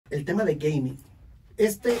el tema de gaming,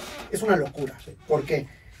 es una locura. ¿Por qué?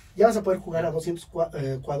 Ya vas a poder jugar a 200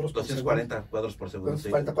 cuadros por 240 segundo. cuadros por segundo.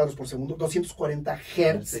 240 cuadros por segundo, 240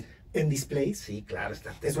 Hz Sí. en displays. Sí, claro,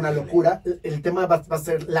 está Es terrible. una locura. El tema va a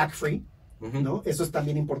ser lag free, ¿no? Eso es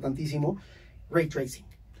también importantísimo. Ray tracing.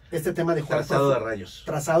 Este tema de jugar Trazado de rayos.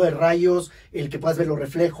 Trazado de rayos, el que puedas ver los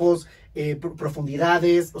reflejos,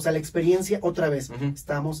 profundidades, o sea, la experiencia, otra vez,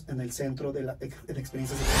 estamos en el centro de la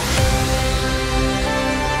experiencia.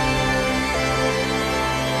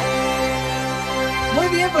 Muy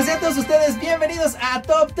bien, pues ya todos ustedes bienvenidos a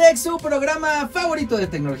Top Tech, su programa favorito de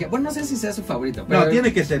tecnología. Bueno, no sé si sea su favorito, pero... No,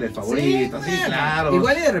 tiene que ser el favorito, sí, claro.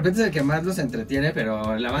 Igual y de repente es el que más los entretiene,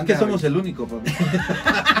 pero la banda... Es que somos el único, papi.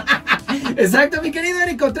 Exacto, mi querido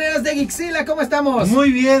Erik Contreras de Geekzilla, ¿cómo estamos?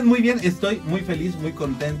 Muy bien, muy bien. Estoy muy feliz, muy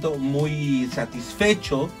contento, muy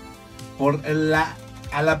satisfecho por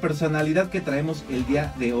a la personalidad que traemos el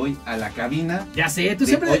día de hoy a la cabina. Ya sé, tú de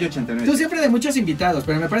siempre, Oye 89. tú siempre de muchos invitados,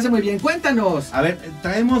 pero me parece muy bien. Cuéntanos. A ver,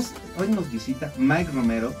 hoy nos visita Mike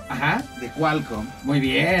Romero, Ajá, de Qualcomm. muy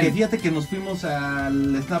bien. Que fíjate que nos fuimos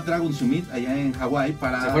al Snapdragon Summit allá en Hawái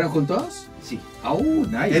para... ¿Se fueron juntos? Sí. Oh,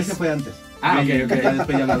 nice. Él se fue antes. Ah, Y ok. ya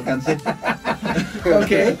después ya lo alcancé.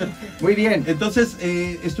 Ok, muy bien. Entonces,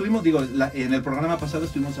 estuvimos, en el programa pasado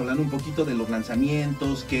estuvimos hablando un poquito de los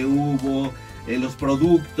lanzamientos que hubo, los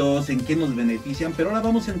productos, en qué nos benefician, pero ahora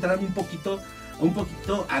vamos a entrar un poquito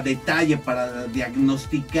a detalle para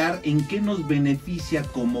diagnosticar en qué nos beneficia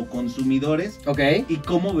como consumidores, Ok. y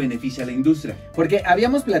cómo beneficia a la industria. Porque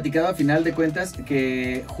habíamos platicado a final de cuentas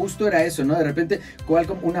que justo era eso, ¿no? De repente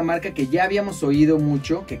Qualcomm, una marca que ya habíamos oído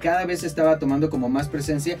mucho, que cada vez estaba tomando como más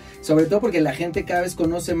presencia, sobre todo porque la gente cada vez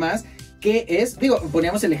conoce más qué es,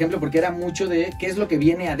 poníamos el ejemplo porque era mucho de qué es lo que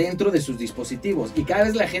viene adentro de sus dispositivos, y cada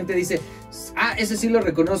vez la gente dice, ese sí lo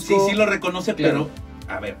reconozco. Sí lo reconoce, claro. pero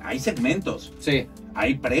a ver, hay segmentos, Sí.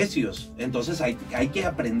 hay precios, entonces hay que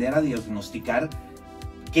aprender a diagnosticar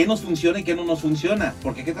qué nos funciona y qué no nos funciona,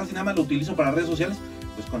 porque qué tal si nada más lo utilizo para redes sociales,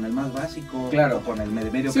 pues con el más básico, Claro. o con el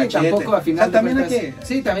medio Sí, cachete. tampoco a final O sea, también de hay cuentas,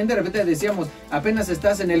 sí, también de repente decíamos, apenas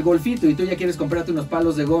estás en el golfito y tú ya quieres comprarte unos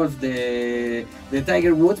palos de golf de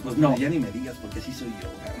Tiger Woods, pues no. Ya ni me digas, porque sí soy yo,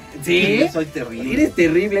 cabrón. ¿Sí? Soy terrible. Eres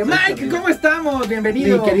terrible. Soy Mike, terrible. ¿cómo estamos?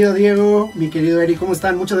 Bienvenido. Mi querido Diego, mi querido Eric, ¿cómo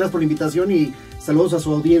están? Muchas gracias por la invitación y saludos a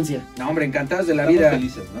su audiencia. No, hombre, encantados de la Estamos vida.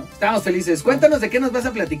 felices, ¿no? Estamos felices. Cuéntanos de qué nos vas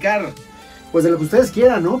a platicar. Pues de lo que ustedes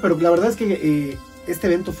quieran, ¿no? Pero la verdad es que este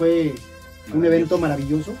evento fue un evento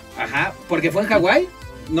maravilloso. Ajá, ¿porque fue en Hawái?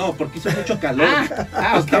 No, porque hizo mucho calor.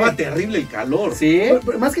 Ok. Estaba terrible el calor. Sí.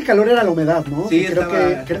 Pero más que calor era la humedad, ¿no? Sí, creo,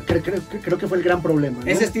 estaba- creo que fue el gran problema, ¿no?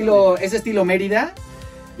 Ese estilo Mérida.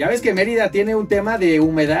 Ya ves que Mérida tiene un tema de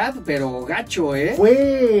humedad, pero gacho, ¿eh?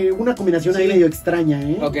 Fue una combinación ahí Sí. medio extraña,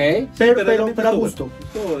 ¿eh? Ok. Pero a gusto.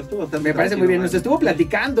 Estuvo bastante Me parece muy tranquilo, bien. Nos man. estuvo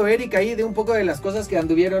platicando Erik ahí de un poco de las cosas que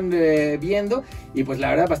anduvieron viendo, y pues la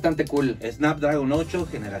verdad bastante cool. Snapdragon 8,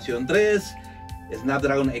 generación 3,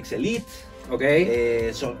 Snapdragon X Elite, Ok.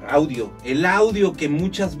 audio. El audio que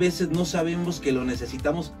muchas veces no sabemos que lo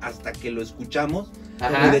necesitamos hasta que lo escuchamos.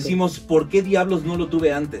 Ajá. Y decimos, ¿por qué diablos no lo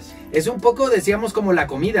tuve antes? Es un poco, decíamos, como la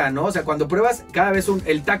comida, ¿no? O sea, cuando pruebas cada vez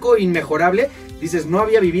el taco inmejorable, dices, no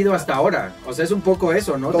había vivido hasta ahora. O sea, es un poco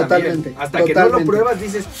eso, ¿no? Totalmente, También. Hasta que no lo pruebas,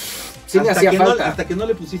 dices, sí me hacía falta. Hasta que no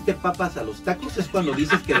le pusiste papas a los tacos es cuando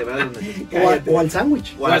dices que de verdad lo necesitas. O al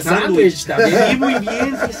sándwich. O al sándwich también. Sí, muy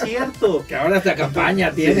bien, sí es cierto. Que ahora hasta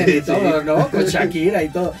campaña tienen Sí, y todo, sí. ¿no? Con Shakira y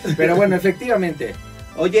todo. Pero bueno, efectivamente.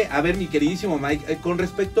 Oye, a ver, mi queridísimo Mike, con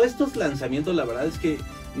respecto a estos lanzamientos, la verdad es que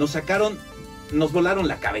nos volaron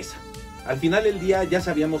la cabeza. Al final del día ya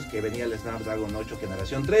sabíamos que venía el Snapdragon 8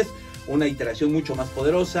 generación 3, una iteración mucho más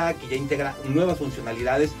poderosa, que ya integra nuevas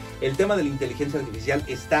funcionalidades. El tema de la inteligencia artificial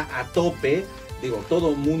está a tope.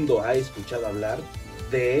 Todo mundo ha escuchado hablar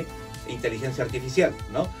de inteligencia artificial,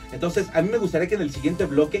 ¿no? Entonces, a mí me gustaría que en el siguiente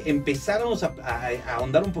bloque empezáramos a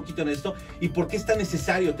ahondar un poquito en esto y por qué es tan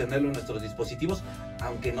necesario tenerlo en nuestros dispositivos,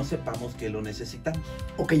 aunque no sepamos que lo necesitamos.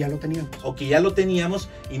 O que ya lo teníamos. O que ya lo teníamos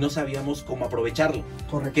y no sabíamos cómo aprovecharlo.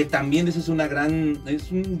 Correcto. Que también ese es un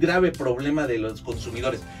grave problema de los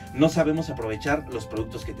consumidores. No sabemos aprovechar los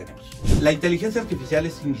productos que tenemos. La inteligencia artificial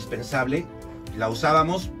es indispensable. La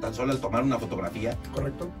usábamos tan solo al tomar una fotografía.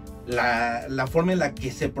 Correcto. La forma en la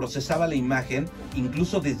que se procesaba la imagen,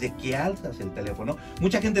 incluso desde que alzas el teléfono.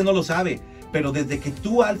 Mucha gente no lo sabe, pero desde que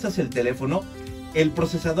tú alzas el teléfono, el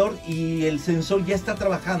procesador y el sensor ya está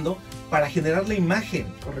trabajando para generar la imagen.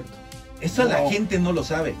 Correcto. Eso la gente no lo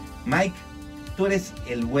sabe. Mike, tú eres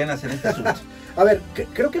el buenas en este asunto. A ver,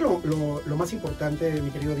 creo que lo más importante,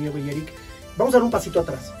 mi querido Diego y Eric, vamos a dar un pasito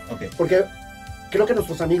atrás. Ok. Porque creo que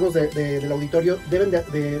nuestros amigos del auditorio deben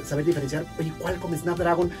de saber diferenciar. Oye, Qualcomm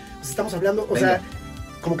Snapdragon, pues estamos hablando, o sea,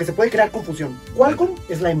 como que se puede crear confusión. Qualcomm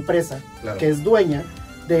es la empresa que es dueña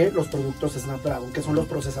de los productos Snapdragon, que son los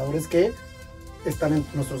procesadores que están en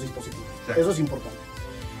nuestros dispositivos. Eso es importante.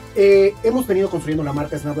 Hemos venido construyendo la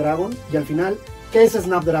marca Snapdragon y al final, ¿qué es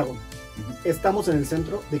Snapdragon? Estamos en el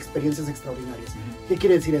centro de experiencias extraordinarias. ¿Qué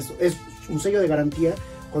quiere decir eso? Es un sello de garantía.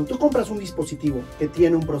 Cuando tú compras un dispositivo que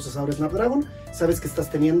tiene un procesador Snapdragon, sabes que estás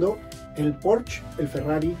teniendo el Porsche, el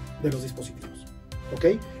Ferrari de los dispositivos. ¿Ok?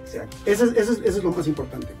 Eso es lo más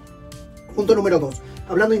importante. Punto número 2.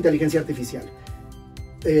 Hablando de inteligencia artificial.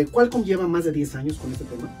 Qualcomm lleva más de 10 años con este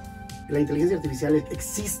tema. La inteligencia artificial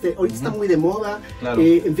existe, ahorita está muy de moda,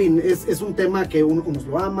 en fin, es un tema que unos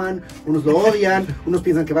lo aman, unos lo odian, unos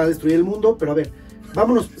piensan que va a destruir el mundo, pero a ver,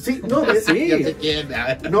 vámonos, sí, no, es la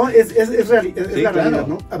realidad,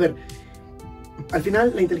 ¿no? A ver, al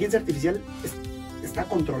final la inteligencia artificial está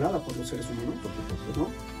controlada por los seres humanos, ¿no?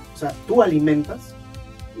 O sea, tú alimentas,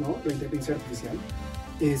 ¿no?, la inteligencia artificial,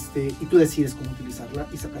 y tú decides cómo utilizarla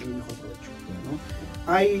y sacarle el mejor provecho, ¿no?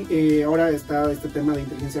 Ahora está este tema de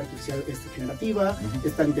inteligencia artificial generativa,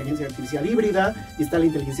 está la inteligencia artificial híbrida y está la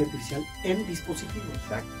inteligencia artificial en dispositivos,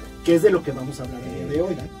 que es de lo que vamos a hablar el día de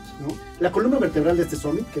hoy, ¿no? La columna vertebral de este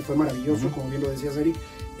summit, que fue maravilloso, como bien lo decías, Erik,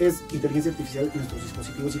 es inteligencia artificial en nuestros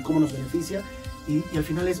dispositivos y cómo nos beneficia, y al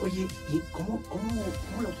final es, oye, ¿y cómo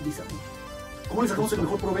la utilizamos? ¿Cómo le sacamos el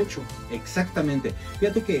mejor provecho? Exactamente.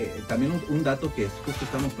 Fíjate que también un dato que justo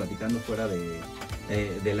estamos platicando fuera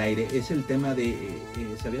del aire es el tema de,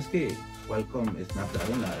 ¿sabías que Qualcomm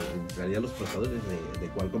Snapdragon, en realidad los procesadores de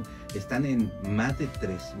Qualcomm están en más de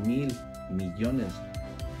 3,000 millones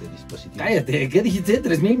de dispositivos? Cállate, ¿qué dijiste?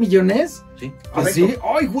 ¿3,000 millones? Sí. ¿Así?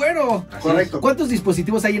 ¡Ay, güero! Correcto. ¿Cuántos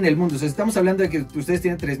dispositivos hay en el mundo? O sea, estamos hablando de que ustedes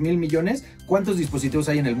tienen 3,000 millones. ¿Cuántos dispositivos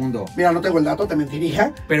hay en el mundo? Mira, no tengo el dato, te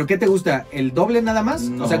mentiría. ¿Pero qué te gusta? ¿El doble nada más?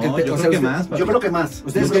 No, o sea, yo creo que más. Yo creo que más.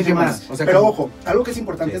 ¿Ustedes creen que más? O sea, pero ojo, algo que es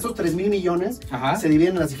importante, esos 3,000 millones se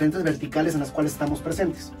dividen en las diferentes verticales en las cuales estamos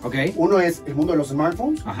presentes. Uno es el mundo de los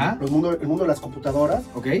smartphones, el mundo de las computadoras,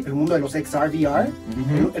 el mundo de los XR, VR,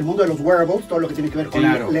 el mundo de los wearables, todo lo que tiene que ver con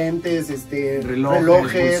lentes,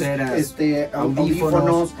 relojes, pulseras,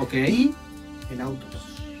 audífonos y en autos.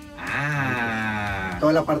 Ah.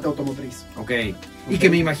 Toda la parte automotriz. Y que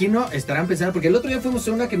me imagino estarán pensando, porque el otro día fuimos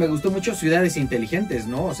a una que me gustó mucho, ciudades inteligentes,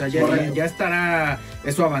 ¿no? O sea, ya estará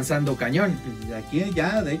eso avanzando cañón. Aquí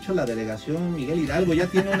ya, de hecho, la delegación Miguel Hidalgo ya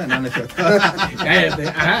tiene una... No, es cierto. Cállate.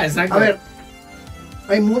 Ajá, exacto. A ver,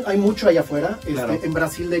 hay mucho allá afuera. En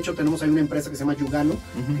Brasil, de hecho, tenemos ahí una empresa que se llama Yugano,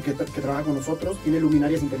 que trabaja con nosotros, tiene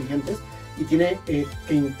luminarias inteligentes y tiene que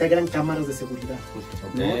integran cámaras de seguridad,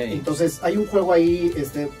 ¿no? Entonces hay un juego ahí,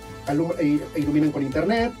 iluminan con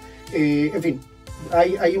internet, en fin,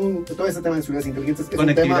 hay todo ese tema de ciudades inteligentes. Es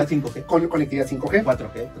conectividad un tema 5G. Con conectividad 5G.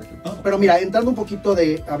 4G, 3G. Pero mira, entrando un poquito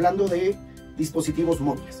hablando de dispositivos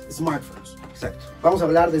móviles, smartphones. Exacto. Vamos a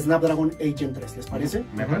hablar de Snapdragon 8 Gen 3, ¿les parece?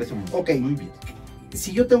 Me parece muy bien.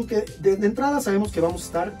 Si yo tengo que, de entrada sabemos que vamos a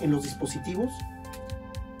estar en los dispositivos,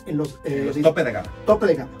 en los tope de gama. Tope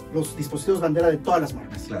de gama, los dispositivos bandera de todas las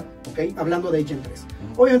marcas. Claro. Hablando de 8 Gen 3.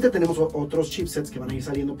 Obviamente tenemos otros chipsets que van a ir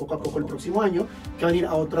saliendo poco a poco el próximo año, que van a ir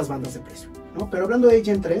a otras bandas de precio, ¿no? Pero hablando de 8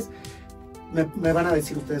 Gen 3, me van a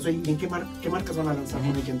decir ustedes, oye, ¿y en qué marcas van a lanzar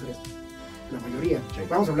con 8 Gen 3? La mayoría.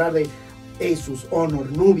 Vamos a hablar de Asus, Honor,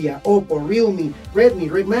 Nubia, Oppo, Realme, Redmi,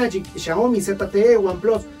 Red Magic, Xiaomi, ZTE,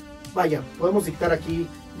 OnePlus. Vaya, podemos dictar aquí,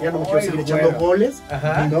 ya no me quiero seguir echando goles,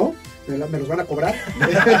 ¿no? Me los van a cobrar.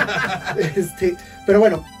 Pero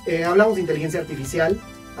bueno, hablamos de inteligencia artificial,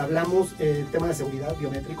 hablamos tema de seguridad,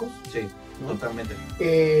 biométricos. Sí, ¿no? Totalmente.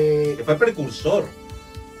 Que fue precursor.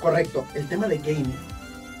 Correcto, el tema de gaming.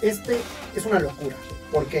 Es una locura.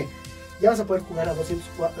 ¿Por qué? Ya vas a poder jugar a 200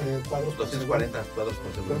 cuadros por segundo. 240 cuadros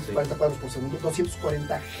por segundo. 240 cuadros por segundo,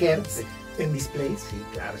 240 Hz en displays. Sí,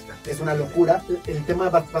 claro, es una locura. El tema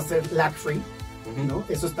va a ser lag free, ¿no?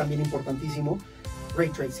 Eso es también importantísimo. Ray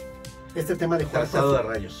tracing. Este tema de jugar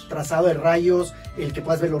trazado de rayos, el que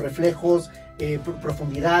puedas ver los reflejos,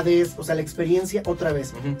 profundidades, o sea, la experiencia, otra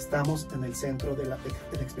vez, estamos en el centro de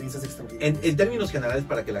experiencias extraordinarias. En términos generales,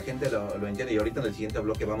 para que la gente lo entienda, y ahorita en el siguiente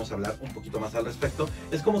bloque vamos a hablar un poquito más al respecto,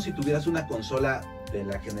 es como si tuvieras una consola de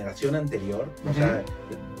la generación anterior, o sea,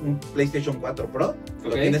 un PlayStation 4 Pro,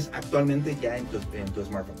 lo tienes actualmente ya en tu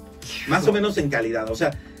smartphone. Más o menos en calidad, o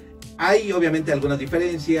sea, hay obviamente algunas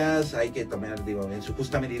diferencias, hay que tomar, en su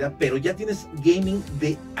justa medida, pero ya tienes gaming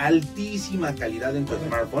de altísima calidad en tu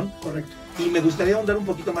smartphone. Correcto. Y me gustaría ahondar un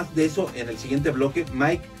poquito más de eso en el siguiente bloque.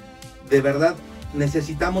 Mike, de verdad,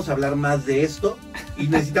 necesitamos hablar más de esto y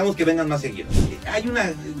necesitamos que vengan más seguidos. hay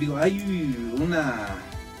una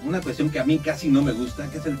cuestión que a mí casi no me gusta,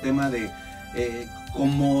 que es el tema de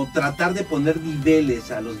como tratar de poner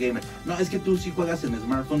niveles a los gamers. No, es que tú si juegas en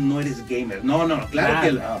smartphone no eres gamer. No,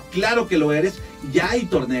 claro que lo eres. Ya hay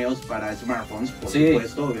torneos para smartphones, por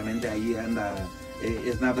supuesto. Obviamente ahí anda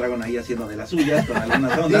Snapdragon ahí haciendo de las suyas con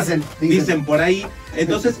algunas ondas. Dicen por ahí.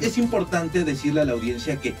 Entonces es importante decirle a la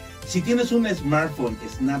audiencia que si tienes un smartphone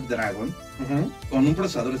Snapdragon, con un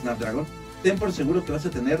procesador Snapdragon, ten por seguro que vas a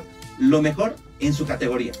tener lo mejor en su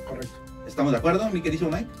categoría. Correcto. ¿Estamos de acuerdo, mi querido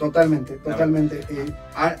Mike? Totalmente.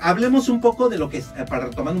 Hablemos un poco de lo que, para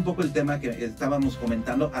retomar un poco el tema que estábamos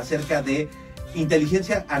comentando acerca de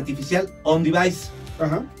inteligencia artificial on device.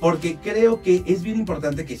 Ajá. Porque creo que es bien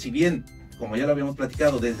importante que, si bien, como ya lo habíamos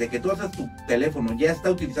platicado, desde que tú haces tu teléfono ya está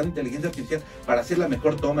utilizando inteligencia artificial para hacer la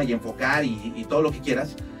mejor toma y enfocar y todo lo que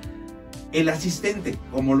quieras, el asistente,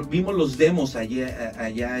 como vimos los demos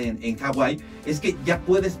allá en Hawái, es que ya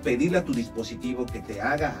puedes pedirle a tu dispositivo que te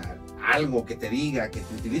haga algo, que te diga, que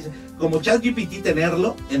te utilice, como ChatGPT,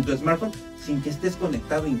 tenerlo en tu smartphone sin que estés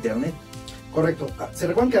conectado a internet. Correcto. ¿Se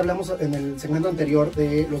recuerdan que hablamos en el segmento anterior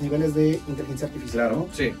de los niveles de inteligencia artificial? Claro,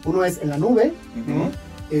 ¿no? sí. Uno es en la nube, ¿no?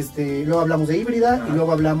 Luego hablamos de híbrida y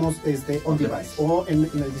luego hablamos on device o en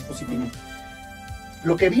el dispositivo.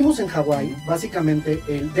 Lo que vimos en Hawái, básicamente,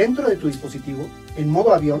 dentro de tu dispositivo, en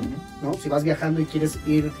modo avión, ¿no? Si vas viajando y quieres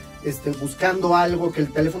ir buscando algo que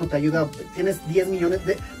el teléfono te ayuda, tienes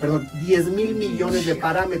 10,000 millones de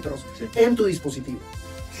parámetros en tu dispositivo,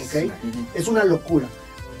 ¿ok? Es una locura.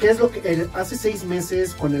 ¿Qué es lo que hace 6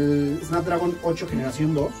 meses con el Snapdragon 8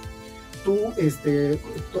 generación 2, tú,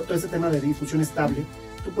 todo este tema de difusión estable,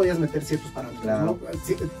 tú podías meter ciertos parámetros, ¿no?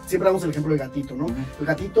 Siempre damos el ejemplo del gatito, ¿no? El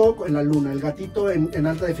gatito en la luna, el gatito en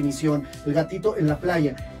alta definición, el gatito en la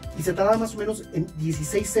playa. Y se tardaba más o menos en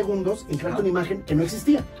 16 segundos en crearte una imagen que no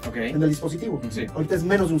existía en el dispositivo. Ahorita es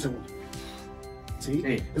menos de un segundo. ¿Sí?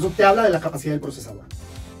 Eso te habla de la capacidad del procesador.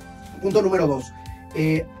 Punto número 2.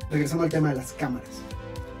 Regresando al tema de las cámaras.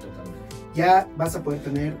 Ya vas a poder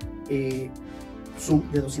tener zoom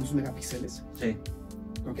de 200 megapíxeles.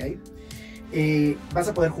 ¿Ok? Vas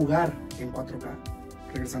a poder jugar en 4K,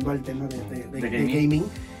 regresando al tema de gaming.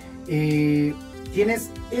 Tienes,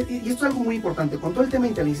 y esto es algo muy importante, con todo el tema de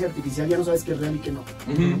inteligencia artificial ya no sabes qué es real y qué no.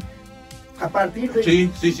 A partir de...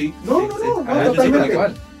 Sí. No, totalmente.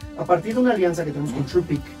 A partir de una alianza que tenemos con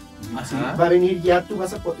TruePic, ¿sí? Va a venir ya, tú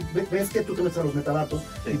vas a ves que tú te metes a los metadatos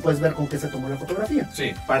y puedes ver con qué se tomó la fotografía.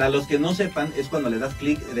 Para los que no sepan, es cuando le das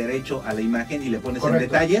clic derecho a la imagen y le pones en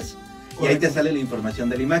detalles. Y ahí te sale la información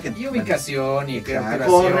de la imagen. Y ubicación y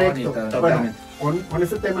capturación y todo. Totalmente. Con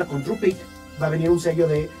este tema, con TruePic, va a venir un sello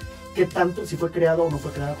de qué tanto, si fue creado o no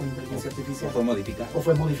fue creado con inteligencia artificial. O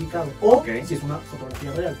fue modificado. O si es una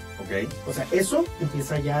fotografía real. O sea, eso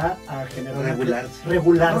empieza ya a generar...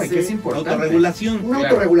 Regularse. Que es importante. Autorregulación. Una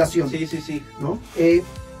autorregulación. Sí. ¿No?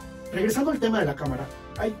 Regresando al tema de la cámara,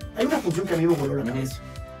 hay una función que a mí me voló la cabeza.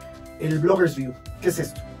 El Blogger's View. ¿Qué es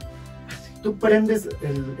esto? Tú prendes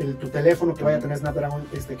tu teléfono que vaya a tener Snapdragon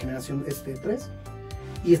generación 3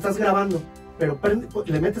 y estás grabando, pero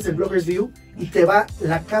le metes el Blogger's View y te va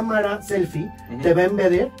la cámara selfie, te va a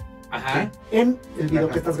embeder en el video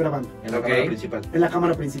que estás grabando. En la cámara principal. En la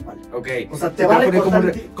cámara principal. O sea, te va a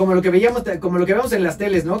recordar como lo que vemos en las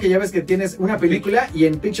teles, ¿no? Que ya ves que tienes una película y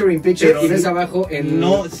en Picture in Picture y ves abajo el...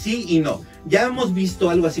 No, sí y no. Ya hemos visto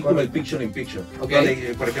algo así como el Picture in Picture.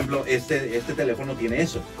 Por ejemplo, este teléfono tiene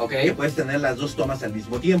eso. Que puedes tener las dos tomas al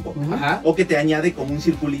mismo tiempo. O que te añade como un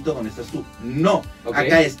circulito donde estás tú. No.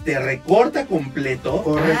 Acá te recorta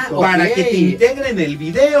completo para que te integre en el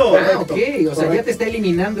video. O sea, ya te está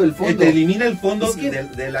eliminando el fondo. Te elimina el fondo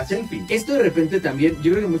de la selfie. Esto de repente también,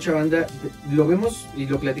 yo creo que mucha banda lo vemos y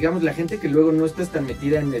lo platicamos, la gente que luego no está tan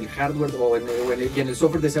metida en el hardware o en el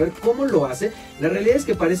software de saber cómo lo hace, la realidad es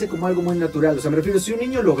que parece como algo muy natural. O sea, me refiero, si un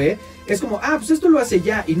niño lo ve, es como, pues esto lo hace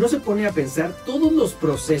ya, y no se pone a pensar todos los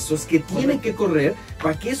procesos que tienen que correr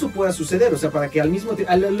para que eso pueda suceder. O sea, para que al mismo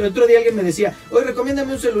tiempo, el otro día alguien me decía, oye,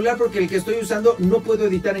 recomiéndame un celular porque el que estoy usando no puedo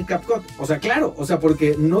editar en CapCut. O sea, claro, o sea,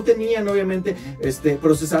 porque no tenían obviamente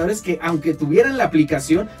procesadores que, aunque tuvieran la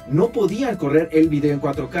aplicación, no podían correr el video en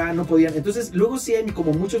 4K, no podían. Entonces, luego sí hay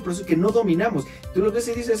como muchos procesos que no dominamos. Tú lo ves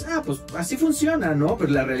y dices, pues así funciona, ¿no?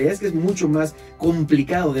 Pero la realidad es que es mucho más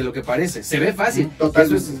complicado de lo que parece. Se ve fácil,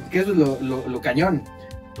 que eso es lo cañón.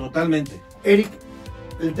 Totalmente. Erik,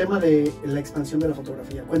 el tema de la expansión de la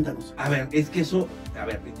fotografía. Cuéntanos. A ver, es que eso,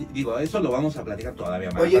 eso lo vamos a platicar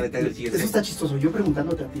todavía más. Oye, eso está chistoso, yo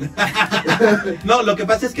preguntándote a ti. No, lo que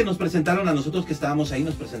pasa es que nos presentaron a nosotros que estábamos ahí,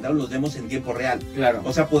 nos presentaron los demos en tiempo real. Claro.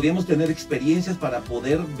 O sea, podíamos tener experiencias para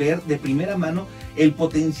poder ver de primera mano el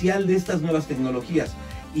potencial de estas nuevas tecnologías.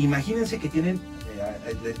 Imagínense que tienen,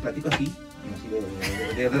 les platico así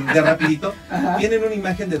de rapidito, tienen una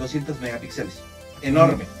imagen de 200 megapíxeles,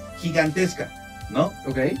 enorme, gigantesca, ¿no?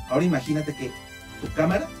 Ok. Ahora imagínate que tu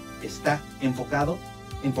cámara está enfocando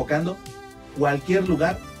cualquier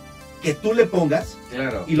lugar que tú le pongas,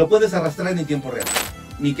 claro, y lo puedes arrastrar en tiempo real.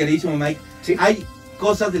 Mi queridísimo Mike, ¿sí? Hay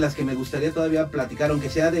cosas de las que me gustaría todavía platicar, aunque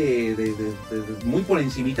sea de muy por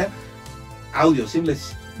encimita. Audio,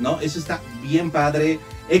 seamless, ¿no? Eso está bien padre.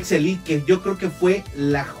 Elite, que yo creo que fue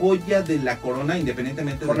la joya de la corona,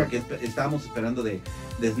 independientemente de lo que estábamos esperando de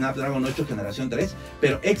Snapdragon 8 generación 3,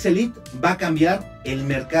 pero Elite va a cambiar el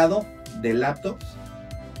mercado de laptops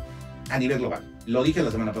a nivel global. Lo dije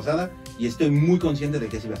la semana pasada y estoy muy consciente de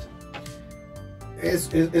que así va a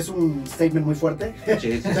ser. Es un statement muy fuerte,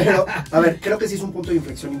 Sí. pero a ver, creo que sí es un punto de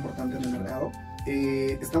inflexión importante en el mercado.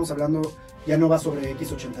 Estamos hablando, ya no va sobre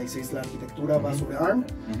x86 la arquitectura, va sobre ARM.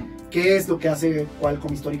 ¿Qué es lo que hace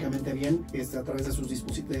Qualcomm históricamente bien? A través de sus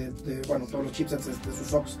dispositivos, bueno, todos los chipsets de sus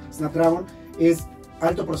SoCs Snapdragon, es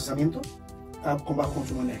alto procesamiento con bajo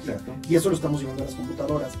consumo de energía. Exacto. Y eso lo estamos llevando a las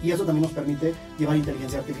computadoras. Y eso también nos permite llevar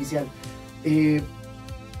inteligencia artificial.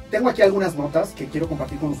 Tengo aquí algunas notas que quiero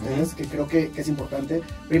compartir con ustedes, que creo que es importante.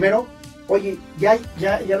 Primero, oye, ¿ya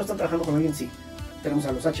lo están trabajando con alguien? Sí. Tenemos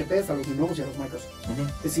a los HPs, a los Lenovo y a los Microsoft.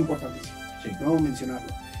 Es importantísimo, sí, ¿no?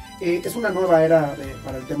 Mencionarlo. Es una nueva era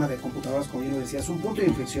para el tema de computadoras, como bien lo decía, es un punto de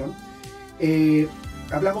inflexión.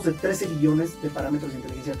 Hablamos de 13 billones de parámetros de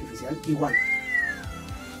inteligencia artificial, igual.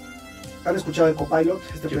 ¿Han escuchado de Copilot?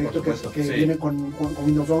 Este sí, proyecto que sí, viene con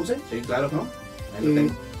Windows 11. Sí, claro, ¿no? Ahí lo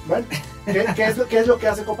tengo. Bueno, ¿qué es lo que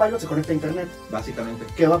hace Copilot? Se conecta a internet. Básicamente.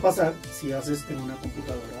 ¿Qué va a pasar si haces en una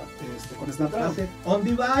computadora con Snapdragon? On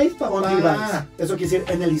device, papá. On device. Eso quiere decir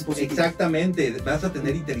en el dispositivo. Exactamente, vas a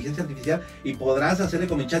tener inteligencia artificial y podrás hacerle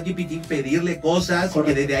como en ChatGPT, pedirle cosas.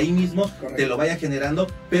 Correcto. Que desde ahí mismo correcto. Te lo vaya generando,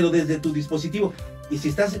 pero desde tu dispositivo. Y si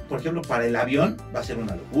estás, por ejemplo, para el avión, va a ser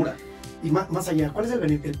una locura. Y más allá, ¿cuál es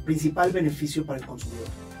el principal beneficio para el consumidor?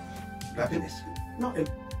 Rapidez. No, el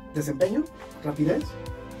desempeño, rapidez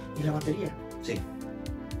y la batería. Sí.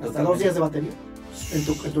 Hasta totalmente. 2 días de batería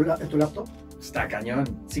en tu laptop. Está cañón.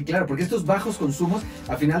 Sí, claro, porque estos bajos consumos,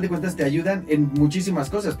 a final de cuentas, te ayudan en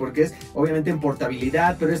muchísimas cosas, porque es obviamente en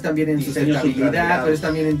portabilidad, pero es también en sustentabilidad, pero es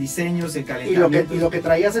también en diseños, en calentamiento. Y lo que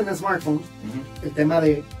traías en el smartphone, el tema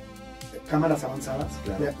de cámaras avanzadas,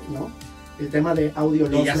 claro. ¿No? El tema de audio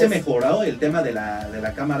lossless. Y ya se mejoró el tema de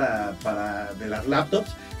la cámara de las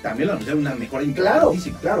laptops, también lo anunciaron una mejora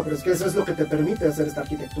importantísima. Claro, pero es que eso es lo que te permite hacer esta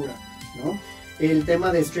arquitectura, ¿no? El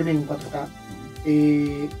tema de streaming en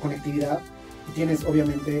 4K, conectividad, y tienes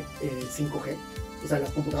obviamente 5G, o sea, las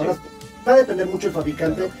computadoras, sí. Va a depender mucho el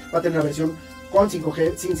fabricante, claro. Va a tener una versión con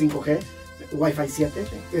 5G, sin 5G, Wi-Fi 7,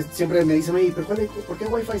 sí. Siempre me dicen, pero ¿por qué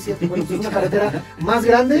Wi-Fi 7? Bueno, es una carretera más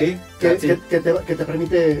grande, sí, que te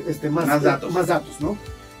permite más datos, ¿no?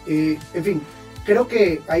 En fin, creo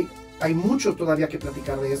que hay mucho todavía que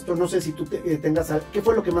platicar de esto. No sé si tú tengas... ¿Qué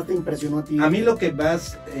fue lo que más te impresionó a ti? A mí lo que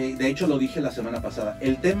más, de hecho lo dije la semana pasada,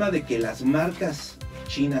 el tema de que las marcas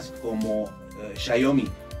chinas como Xiaomi,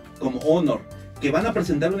 como Honor, que van a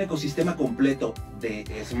presentar un ecosistema completo de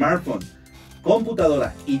smartphone,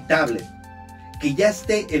 computadora y tablet, que ya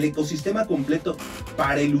esté el ecosistema completo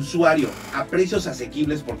para el usuario a precios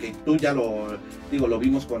asequibles, porque tú ya lo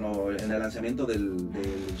vimos en el lanzamiento del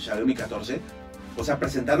Xiaomi 14, o sea,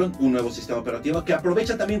 presentaron un nuevo sistema operativo que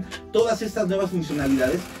aprovecha también todas estas nuevas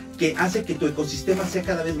funcionalidades, que hace que tu ecosistema sea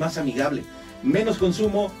cada vez más amigable, menos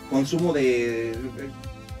consumo de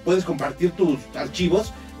puedes compartir tus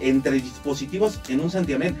archivos entre dispositivos en un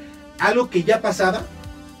santiamén, algo que ya pasaba,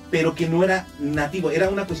 pero que no era nativo, era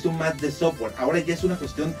una cuestión más de software. Ahora ya es una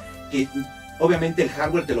cuestión que obviamente el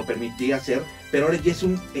hardware te lo permitía hacer, pero ahora ya es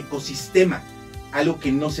un ecosistema, algo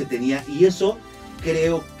que no se tenía, y eso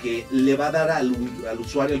creo que le va a dar al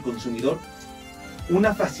usuario, al consumidor,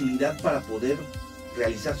 una facilidad para poder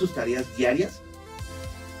realizar sus tareas diarias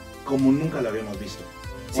como nunca lo habíamos visto.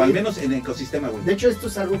 Sí. O al menos en el ecosistema web. De hecho, esto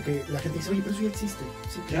es algo que la gente dice, oye, pero eso ya existe.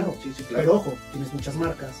 Sí, claro. Sí, claro. Pero ojo, tienes muchas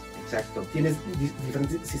marcas. Exacto. Tienes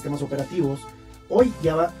diferentes sistemas operativos. Hoy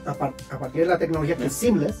ya va a partir de la tecnología que es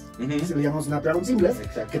seamless, se le llamamos Snapdragon Seamless,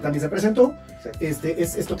 que también se presentó. Es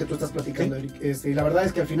esto que tú estás platicando, ¿sí? Eric. Y la verdad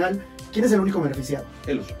es que al final, ¿quién es el único beneficiado?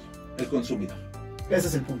 El usuario, el consumidor. Ese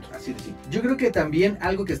es el punto. Así de simple. Yo creo que también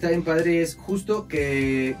algo que está bien padre es justo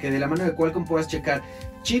que de la mano de Qualcomm puedas checar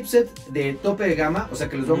chipset de tope de gama, o sea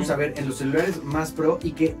que los vamos a ver en los celulares más pro,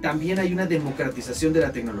 y que también hay una democratización de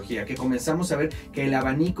la tecnología, que comenzamos a ver que el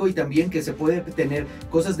abanico y también que se puede tener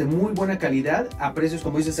cosas de muy buena calidad a precios,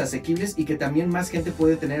 como dices, asequibles, y que también más gente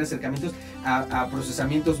puede tener acercamientos a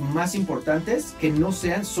procesamientos más importantes que no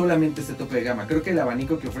sean solamente este tope de gama. Creo que el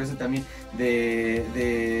abanico que ofrece también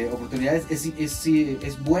de oportunidades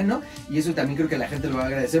es bueno, y eso también creo que la gente lo va a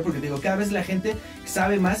agradecer, porque digo, cada vez la gente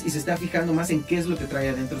sabe más y se está fijando más en qué es lo que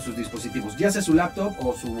trae dentro de sus dispositivos, ya sea su laptop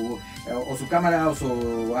o su cámara o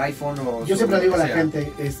su iPhone o yo siempre digo a la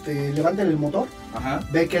gente, levanten el motor,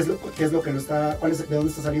 ve qué es lo que lo está, de dónde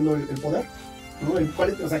está saliendo el poder, ¿no?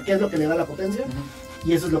 O sea, qué es lo que le da la potencia,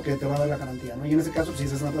 y eso es lo que te va a dar la garantía, ¿no? Y en ese caso, si es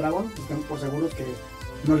Snapdragon, pues estén por seguros que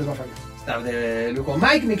no les va a fallar. Estar de lujo.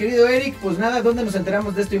 Mike, mi querido Eric, pues nada, ¿dónde nos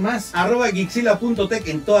enteramos de esto y más? @Geekzilla.Tech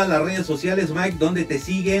en todas las redes sociales, Mike, ¿dónde te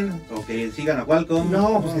siguen? O que sigan a Qualcomm.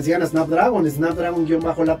 No, pues que sigan a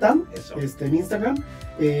Snapdragon-Latam, Eso. En Instagram,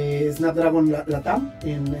 Snapdragon Latam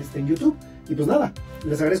en YouTube, y pues nada,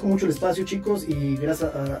 les agradezco mucho el espacio, chicos, y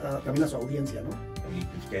gracias también a su audiencia, ¿no? Y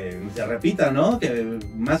pues que se repita, ¿no? Que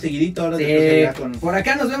más seguidito ahora. Sí, con... por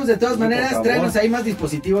acá nos vemos de todas Sí, maneras. Tráenos ahí más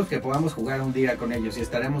dispositivos que podamos jugar un día con ellos y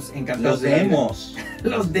estaremos encantados. Los demos.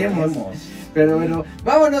 Los demos. Pero bueno,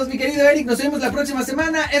 vámonos, mi querido Eric. Nos vemos la próxima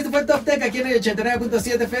semana. Esto fue Top Tech aquí en el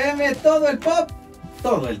 89.7 FM. Todo el pop,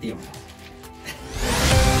 todo el tiempo.